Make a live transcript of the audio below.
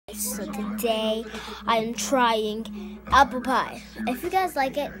So today I'm trying apple pie. If you guys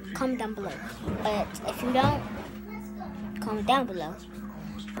like it, comment down below. But if you don't, comment down below.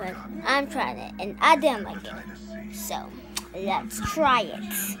 But I'm trying it and I didn't like it. So let's try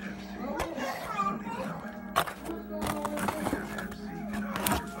it.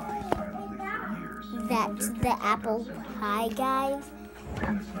 That's the apple pie, guys.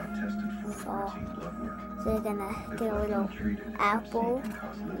 So you're gonna get a little apple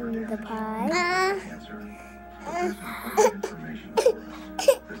in the pie.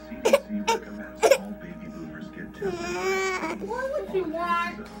 What would you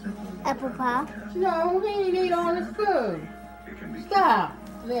want? Apple pie? No, he ain't eat all his food. Stop.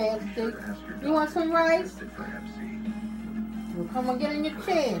 Nasty. You want some rice? Well, come on, get in your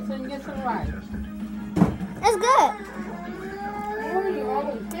chair so you can get some rice. It's good. Oh, you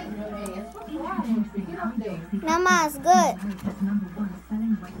always hitting your ass. What's wrong with you? Get up there. Mama, it's good.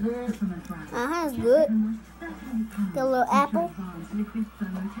 It's good. Get a little apple.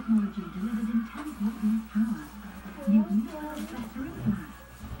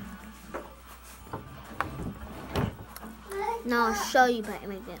 Now I'll show you by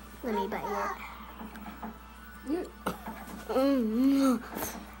making it. Let me bite it.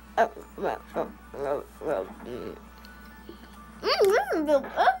 This is the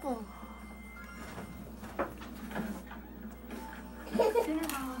apple.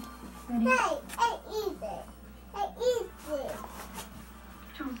 Hey, I eat it. I eat it.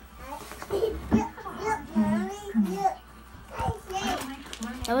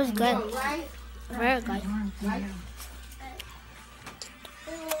 That was good. Very good.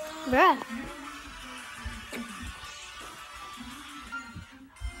 Bruh.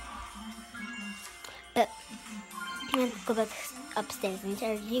 I'm gonna go back upstairs and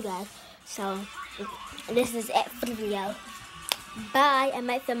tell you guys. So this is it for the video. Bye. I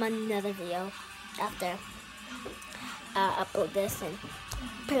might film another video after I upload this and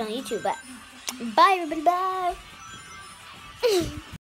put it on YouTube. But bye, everybody. Bye.